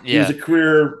 Boylan. He was Yeah, a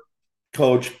career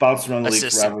coach, bounced around the league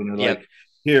assistant. forever, and they're Yep. like,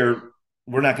 "Here,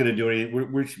 we're not going to do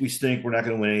anything. We stink. We're not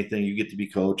going to win anything. You get to be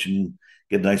coach and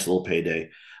get a nice little payday."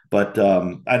 But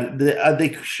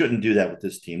they shouldn't do that with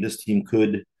this team. This team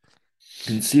could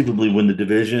conceivably win the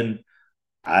division.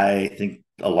 I think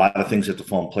a lot of things have to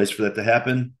fall in place for that to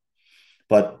happen.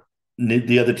 But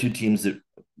the other two teams that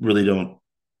really don't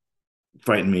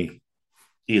frighten me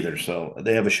either, so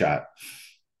they have a shot.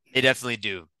 They definitely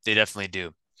do. They definitely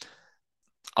do.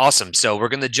 Awesome. So we're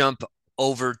going to jump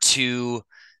over to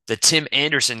the Tim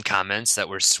Anderson comments that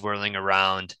were swirling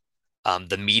around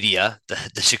the media,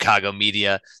 the Chicago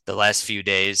media, the last few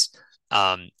days.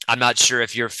 I'm not sure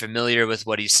if you're familiar with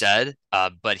what he said,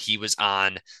 but he was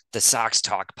on the Sox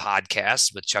Talk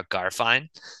podcast with Chuck Garfien.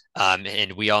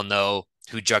 And we all know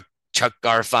who Chuck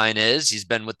Garfien is. He's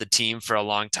been with the team for a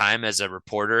long time as a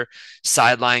reporter,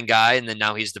 sideline guy, and then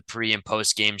now he's the pre and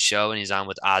post game show, and he's on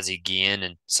with Ozzie Guillen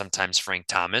and sometimes Frank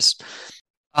Thomas.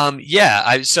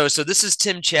 Yeah, so this is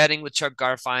Tim chatting with Chuck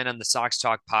Garfien on the Sox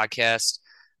Talk podcast.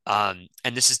 And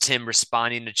this is Tim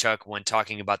responding to Chuck when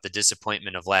talking about the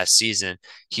disappointment of last season.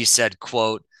 He said,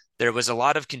 quote, there was a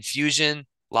lot of confusion,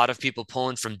 a lot of people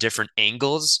pulling from different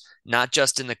angles, not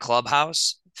just in the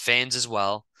clubhouse, fans as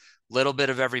well, little bit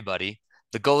of everybody.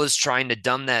 The goal is trying to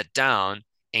dumb that down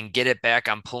and get it back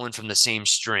on pulling from the same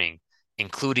string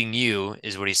including you,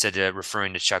 is what he said to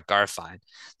referring to Chuck Garfien.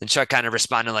 Then Chuck kind of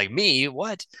responded like, me,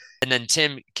 what? And then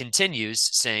Tim continues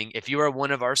saying, if you are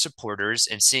one of our supporters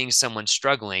and seeing someone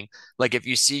struggling, like if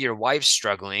you see your wife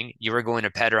struggling, you are going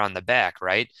to pat her on the back,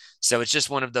 right? So it's just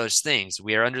one of those things.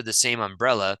 We are under the same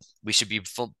umbrella. We should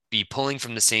be pulling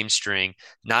from the same string,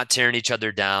 not tearing each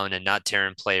other down and not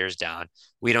tearing players down.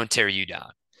 We don't tear you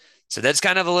down. So that's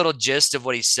kind of a little gist of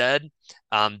what he said.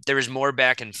 There was more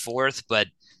back and forth, but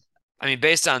I mean,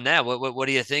 based on that, what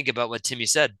do you think about what Timmy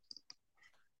said?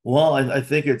 Well, I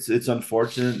think it's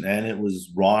unfortunate and it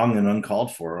was wrong and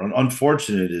uncalled for.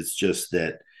 Unfortunate is just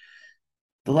that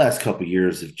the last couple of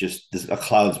years have just a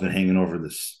cloud's been hanging over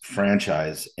this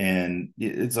franchise, and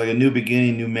it's like a new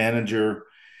beginning, new manager,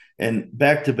 and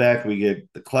back to back we get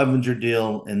the Clevenger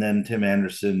deal and then Tim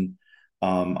Anderson.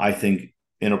 I think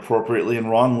inappropriately and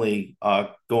wrongly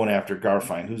going after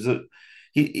Garfien, who's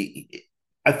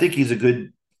I think he's a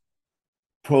good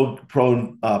post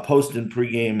and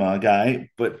pregame guy,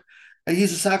 but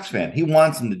he's a Sox fan. He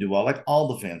wants him to do well, like all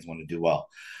the fans want to do well.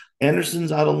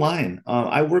 Anderson's out of line.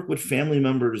 I work with family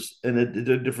members, and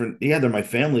they're different. Yeah, they're my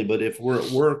family, but if we're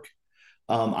at work,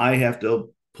 I have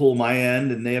to pull my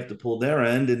end, and they have to pull their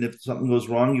end. And if something goes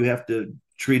wrong, you have to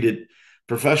treat it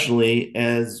professionally,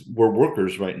 as we're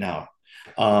workers right now.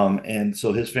 And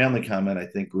so his family comment, I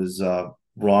think, was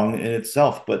wrong in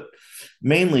itself, but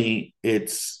mainly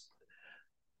it's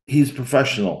he's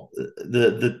professional.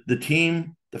 The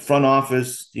team, the front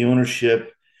office, the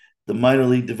ownership, the minor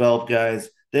league developed guys,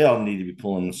 they all need to be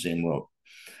pulling the same rope.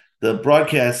 The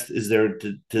broadcast is there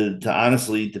to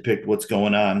honestly depict what's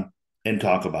going on and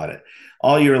talk about it.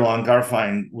 All year long,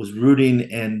 Garfien was rooting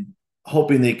and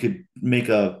hoping they could make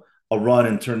a run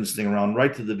and turn this thing around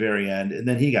right to the very end. And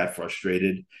then he got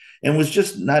frustrated and was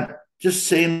just not just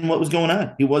saying what was going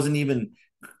on. He wasn't even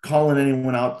calling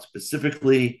anyone out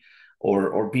specifically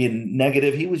or being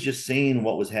negative. He was just saying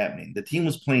what was happening. The team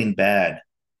was playing bad.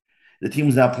 The team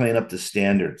was not playing up to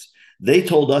standards. They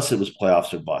told us it was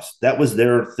playoffs or bust. That was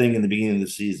their thing in the beginning of the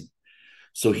season.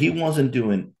 So he wasn't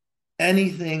doing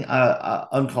anything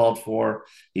uncalled for.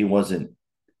 He wasn't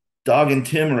dogging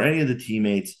Tim or any of the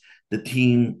teammates. The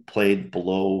team played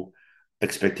below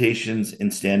expectations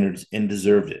and standards and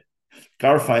deserved it.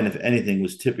 Garfien, if anything,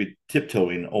 was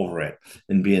tiptoeing over it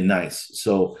and being nice.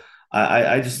 So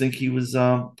I just think he was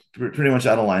pretty much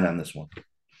out of line on this one.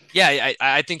 Yeah,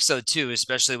 I think so too,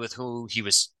 especially with who he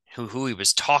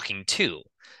was talking to.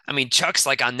 I mean, Chuck's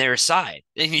like on their side.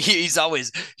 He's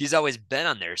always been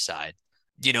on their side,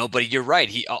 But you're right.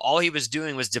 He all he was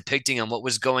doing was depicting on what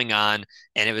was going on,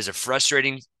 and it was a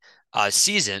frustrating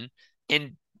season.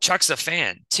 And Chuck's a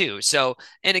fan too. So,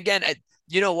 and again,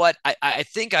 you know what? I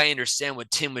think I understand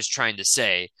what Tim was trying to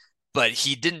say, but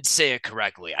he didn't say it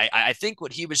correctly. I think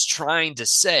what he was trying to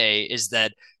say is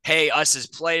that, hey, us as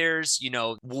players,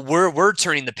 we're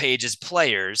turning the page as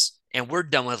players and we're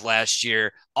done with last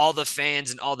year. All the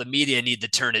fans and all the media need to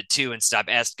turn it too and stop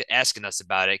asking us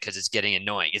about it because it's getting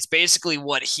annoying. It's basically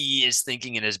what he is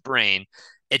thinking in his brain.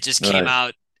 It just came Right.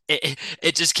 out.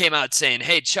 It just came out saying,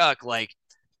 "Hey, Chuck, like,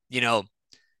 you know,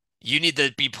 you need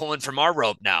to be pulling from our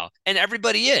rope now." And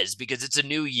everybody is because it's a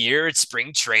new year, it's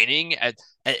spring training,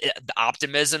 the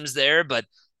optimism's there, but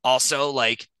also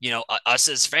like, us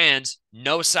as fans,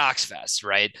 no Sox fest,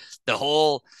 right? The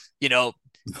whole, you know,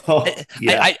 Oh,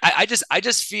 yeah.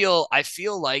 I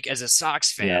feel like as a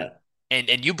Sox fan, Yeah.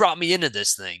 and you brought me into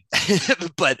this thing,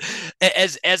 but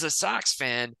as a Sox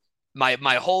fan,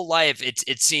 my whole life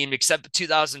it seemed except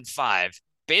 2005,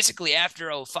 basically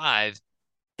after '05,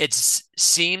 it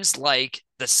seems like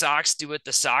the Sox do it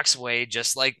the Sox way,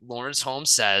 just like Lawrence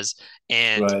Holmes says,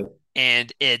 and Right.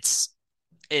 and it's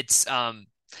it's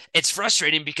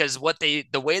frustrating because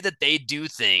the way that they do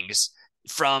things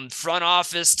from front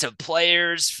office to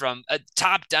players from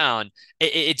top down,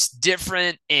 it's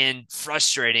different and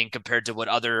frustrating compared to what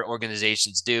other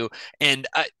organizations do. And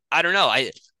I don't know.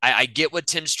 I get what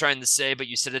Tim's trying to say, but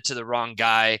you said it to the wrong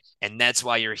guy, and that's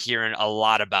why you're hearing a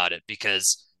lot about it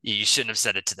because you shouldn't have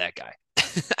said it to that guy.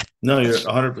 No, you're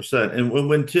 100%. And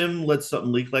when Tim lets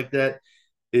something leak like that,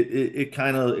 it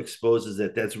kind of exposes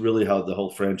that that's really how the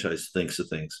whole franchise thinks of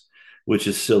things, which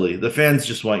is silly. The fans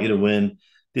just want you to win.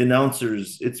 The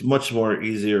announcers, it's much more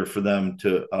easier for them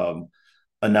to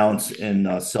announce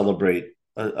and celebrate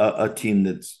a team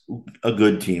that's a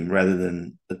good team rather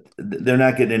than they're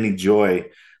not getting any joy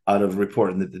out of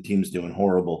reporting that the team's doing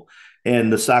horrible.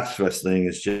 And the Sox Fest thing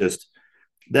is just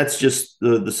that's just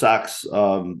the Sox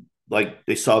like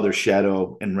they saw their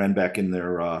shadow and ran back in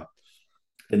their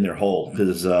hole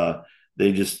because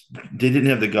they didn't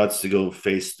have the guts to go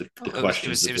face the It questions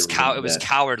was that they were going to it was get.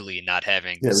 cowardly not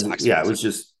having Yeah, Sox yeah, it fans was over.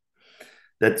 just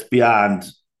that's beyond.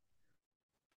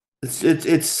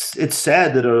 It's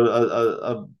sad that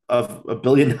a $1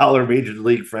 billion major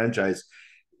league franchise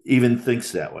even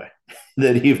thinks that way.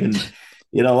 That even,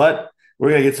 you know what,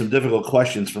 we're gonna get some difficult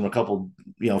questions from a couple,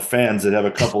 fans that have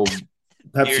a couple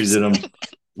Pepsis Here's in them.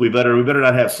 We better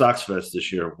not have Sox Fest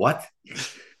this year. What?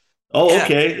 Oh, yeah.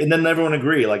 okay. And then everyone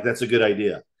agree like that's a good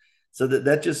idea. So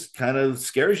that just kind of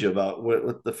scares you about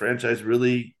what the franchise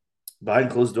really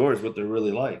behind closed doors, what they're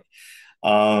really like.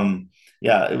 Um,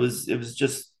 yeah, it was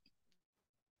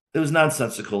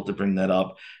nonsensical to bring that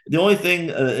up. The only thing,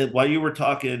 while you were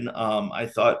talking, I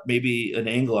thought maybe an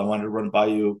angle I wanted to run by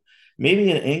you,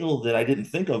 maybe an angle that I didn't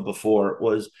think of before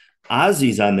was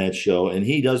Ozzy's on that show, and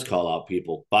he does call out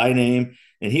people by name,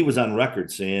 and he was on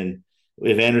record saying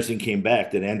if Anderson came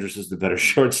back, that Andrus is the better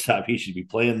shortstop. He should be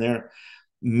playing there.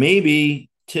 Maybe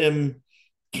Tim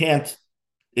can't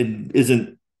and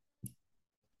isn't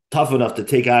tough enough to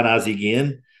take on Ozzy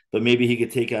again, but maybe he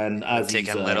could take on Take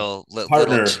Ozzy's on little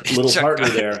Chuck partner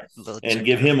there, little and Chuck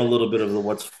give him a Garfien. little bit of the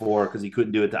what's for because he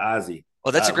couldn't do it to Ozzy.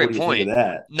 Well, that's a What great do you think of point.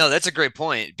 that? No, that's a great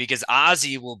point because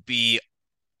Ozzy will be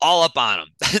all up on him.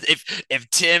 If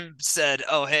Tim said,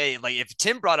 "Oh, hey," like if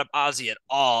Tim brought up Ozzy at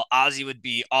all, Ozzy would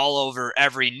be all over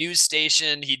every news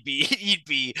station. He'd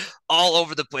be all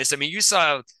over the place. I mean, you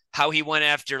saw how he went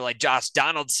after like Josh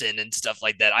Donaldson and stuff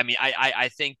like that. I mean, I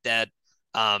think that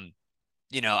um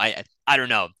I don't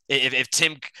know if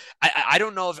Tim, I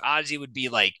don't know if Ozzy would be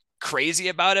like crazy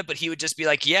about it, but he would just be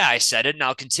like, yeah, I said it and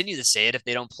I'll continue to say it if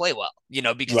they don't play well,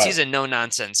 because he's Right, a no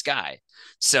nonsense guy.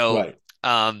 So, right.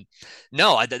 um,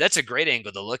 no, that's a great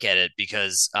angle to look at it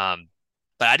because,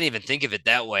 but I didn't even think of it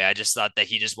that way. I just thought that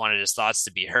he just wanted his thoughts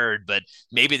to be heard, but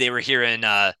maybe they were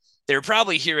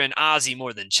probably hearing Ozzy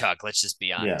more than Chuck. Let's just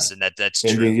be Yeah, honest, and that's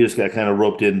and then true. you just got kind of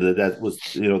roped into that. Was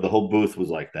the whole booth was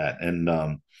like that, and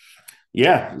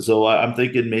yeah, so I'm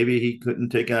thinking maybe he couldn't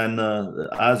take on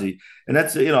Ozzy, and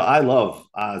that's I love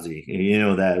Ozzy. You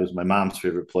know that it was my mom's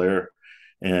favorite player,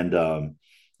 and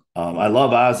I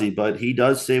love Ozzy, but he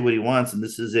does say what he wants, and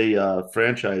this is a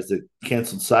franchise that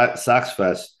canceled Sox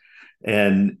Fest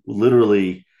and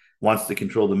literally wants to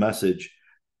control the message.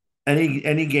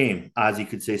 Any game, Ozzy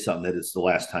could say something that it's the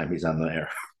last time he's on the air.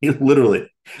 He literally,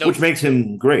 Nope, which makes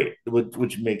him great,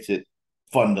 which makes it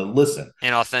fun to listen.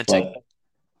 and authentic. But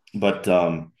but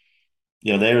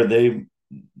they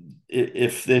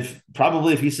if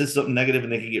probably if he says something negative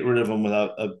and they could get rid of him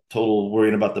without a total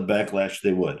worrying about the backlash,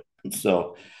 they would.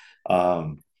 So,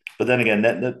 um, but then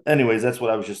again, anyways, that's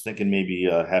what I was just thinking. Maybe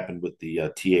happened with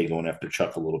the TA going after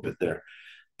Chuck a little bit there.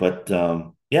 But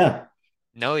yeah,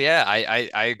 No, yeah,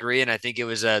 I agree, and I think it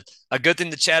was a good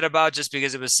thing to chat about just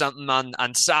because it was something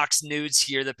on Sox news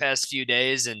here the past few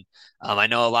days, and I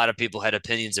know a lot of people had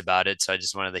opinions about it, so I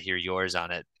just wanted to hear yours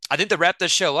on it. I think to wrap the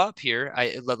show up here,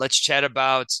 let's chat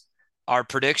about our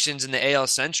predictions in the AL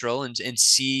Central and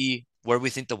see where we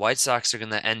think the White Sox are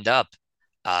going to end up.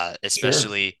 sure.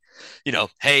 Especially,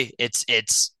 hey,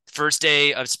 it's first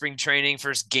day of spring training,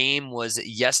 first game was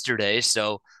yesterday,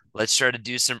 so let's try to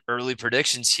do some early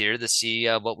predictions here to see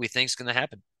what we think is going to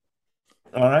happen.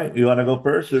 All right, you want to go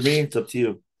first or me? It's up to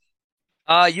you.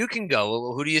 You can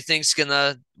go. Who do you think's going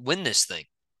to win this thing?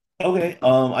 Okay,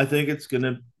 I think it's going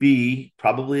to be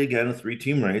probably again a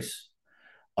three-team race.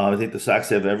 I think the Sox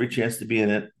have every chance to be in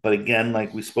it, but again,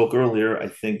 like we spoke earlier, I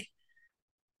think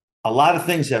a lot of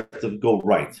things have to go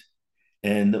right.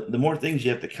 And the more things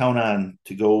you have to count on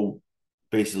to go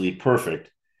basically perfect,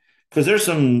 because there's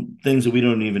some things that we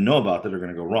don't even know about that are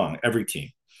going to go wrong. Every team,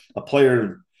 a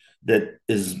player that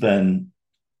has been,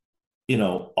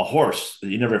 a horse that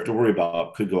you never have to worry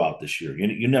about could go out this year.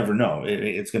 You never know.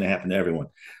 It's going to happen to everyone.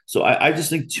 So I just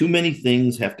think too many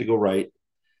things have to go right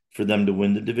for them to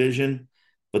win the division.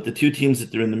 But the two teams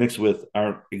that they're in the mix with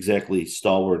aren't exactly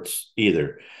stalwarts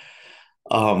either.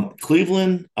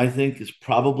 Cleveland, I think, is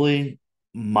probably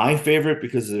my favorite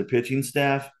because of their pitching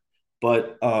staff.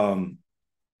 But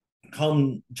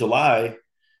come July,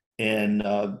 and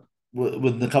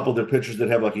with a couple of their pitchers that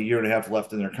have like a year and a half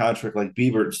left in their contract, like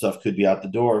Bieber and stuff, could be out the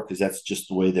door because that's just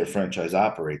the way their franchise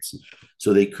operates.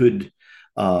 So they could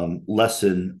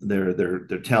lessen their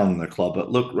talent in their club.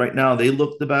 But look, right now they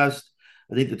look the best.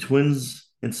 I think the Twins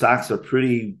and Sox are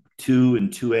pretty 2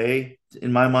 and 2A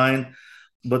in my mind,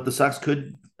 but the Sox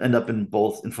could end up in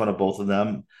front of both of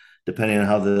them, depending on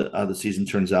how the season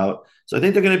turns out. So I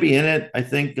think they're going to be in it. I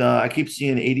think I keep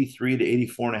seeing 83 to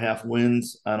 84 and a half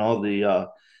wins on all the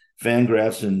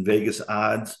Fangraphs and Vegas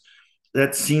odds.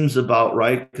 that seems about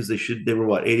right because they were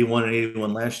what 81 and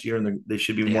 81 last year, and they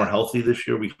should be more Yeah. healthy this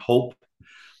year. We hope,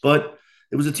 but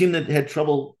it was a team that had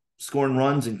trouble scoring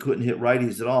runs and couldn't hit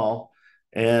righties at all.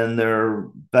 And their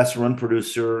best run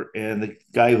producer and the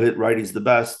guy who hit righties the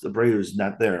best, Abreu, is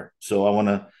not there. So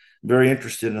very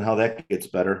interested in how that gets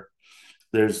better.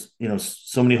 There's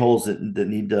so many holes that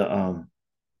need to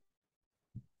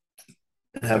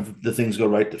have the things go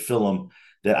right to fill them.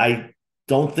 That I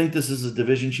don't think this is a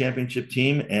division championship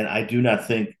team, and I do not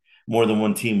think more than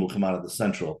one team will come out of the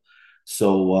Central.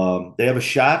 So they have a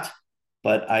shot,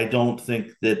 but I don't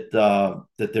think that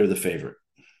they're the favorite.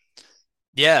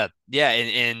 Yeah. Yeah.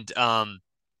 And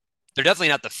they're definitely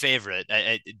not the favorite.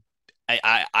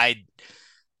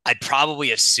 I'd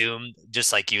probably assume,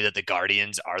 just like you, that the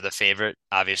Guardians are the favorite.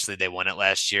 Obviously, they won it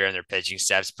last year, and their pitching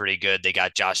staff's pretty good. They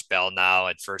got Josh Bell now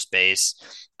at first base,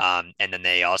 and then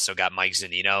they also got Mike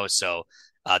Zunino. So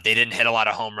they didn't hit a lot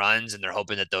of home runs, and they're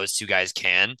hoping that those two guys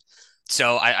can.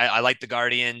 So I like the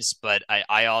Guardians, but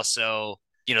I also,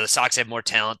 the Sox have more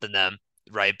talent than them,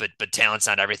 right? But talent's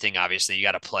not everything. Obviously, you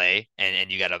got to play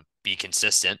and you got to be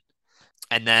consistent.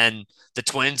 And then the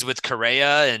Twins with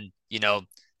Correa, and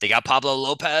they got Pablo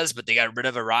Lopez, but they got rid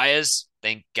of Arias.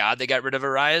 Thank God they got rid of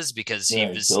Arias because he Yeah,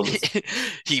 he was killed us.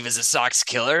 he was a Sox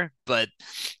killer. But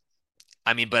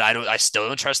I mean, but I still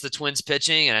don't trust the Twins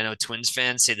pitching, and I know Twins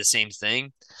fans say the same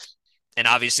thing. And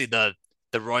obviously the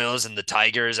Royals and the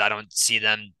Tigers, I don't see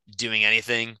them doing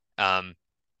anything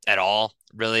at all,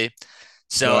 really.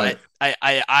 So Right.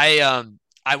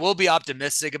 I will be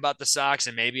optimistic about the Sox,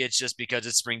 and maybe it's just because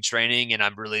it's spring training and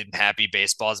I'm really happy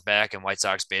baseball's back and White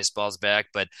Sox baseball's back.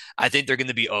 But I think they're going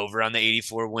to be over on the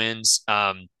 84 wins.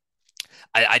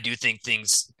 I do think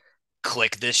things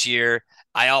click this year.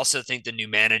 I also think the new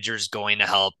manager is going to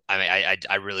help. I mean,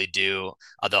 I really do.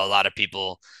 Although a lot of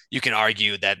people, you can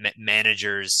argue that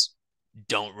managers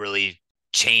don't really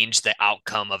change the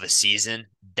outcome of a season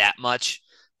that much,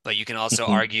 but you can also Mhm.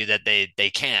 argue that they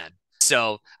can.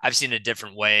 So I've seen it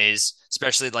different ways,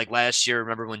 especially like last year.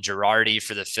 Remember when Girardi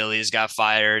for the Phillies got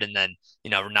fired, and then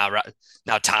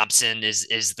now Thompson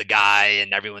is the guy,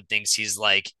 and everyone thinks he's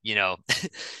like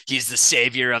he's the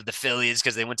savior of the Phillies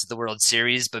because they went to the World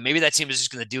Series. But maybe that team is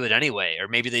just going to do it anyway, or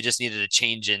maybe they just needed a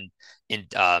change in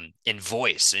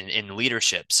voice in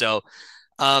leadership. So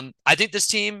I think this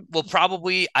team will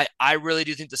probably. I really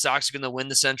do think the Sox are going to win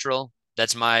the Central.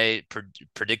 That's my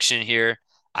prediction here.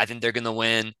 I think they're going to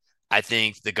win. I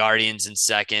think the Guardians in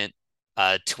second,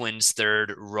 Twins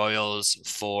third, Royals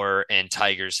four, and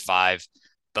Tigers five.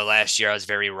 But last year I was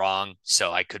very wrong,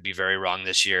 so I could be very wrong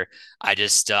this year.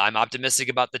 I'm optimistic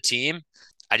about the team.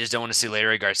 I just don't want to see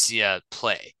Larry Garcia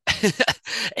play and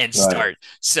Right. start.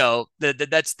 So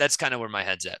that's kind of where my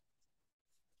head's at.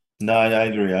 No, I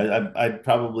agree. I'd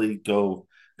probably go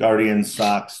Guardians,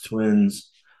 Sox,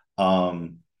 Twins.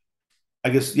 Um, I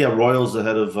guess yeah, Royals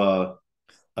ahead of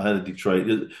Detroit.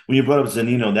 When you brought up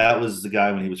Zanino, that was the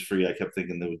guy when he was free. I kept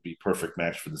thinking that would be perfect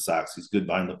match for the Sox. He's good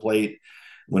behind the plate.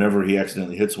 Whenever he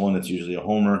accidentally hits one, it's usually a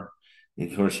homer. And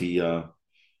of course, he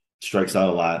strikes out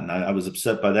a lot. And I was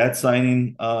upset by that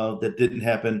signing that didn't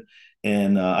happen.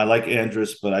 And I like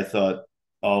Andrus, but I thought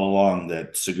all along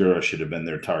that Segura should have been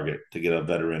their target to get a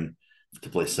veteran to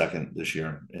play second this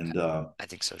year. And I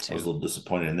think so I was too. a little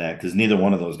disappointed in that because neither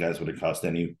one of those guys would have cost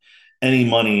any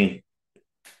money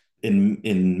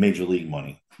in major league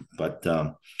money. But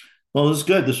well, this is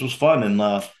good. This was fun, and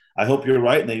I hope you're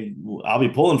right. I'll be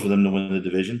pulling for them to win the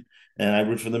division, and I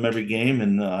root for them every game,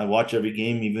 and I watch every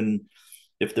game, even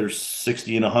if there's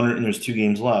 60 and 100 and there's two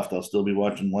games left. I'll still be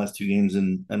watching the last two games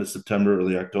in end of September,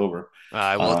 early October.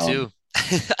 I will Um, too.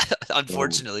 so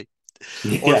Unfortunately,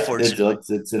 or yeah, fortunately.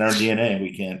 it's in our DNA.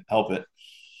 We can't help it,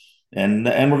 and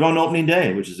we're going to opening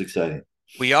day, which is exciting.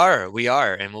 We are,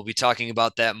 and we'll be talking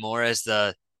about that more as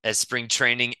spring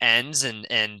training ends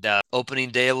and opening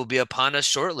day will be upon us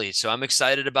shortly. So I'm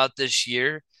excited about this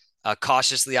year,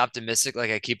 cautiously optimistic,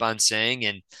 like I keep on saying.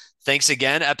 And thanks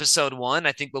again, episode one.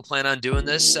 I think we'll plan on doing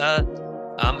this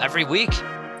every week.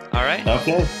 All right.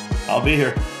 Okay, I'll be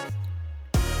here.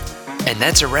 And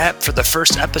that's a wrap for the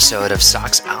first episode of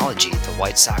Soxology, the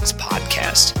White Sox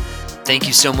podcast. Thank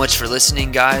you so much for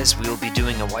listening, guys. We will be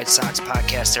doing a White Sox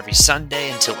podcast every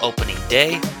Sunday until opening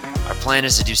day. Our plan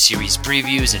is to do series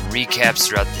previews and recaps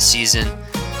throughout the season.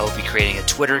 I will be creating a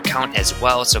Twitter account as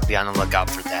well, so be on the lookout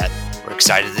for that. We're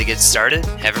excited to get started.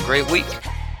 Have a great week.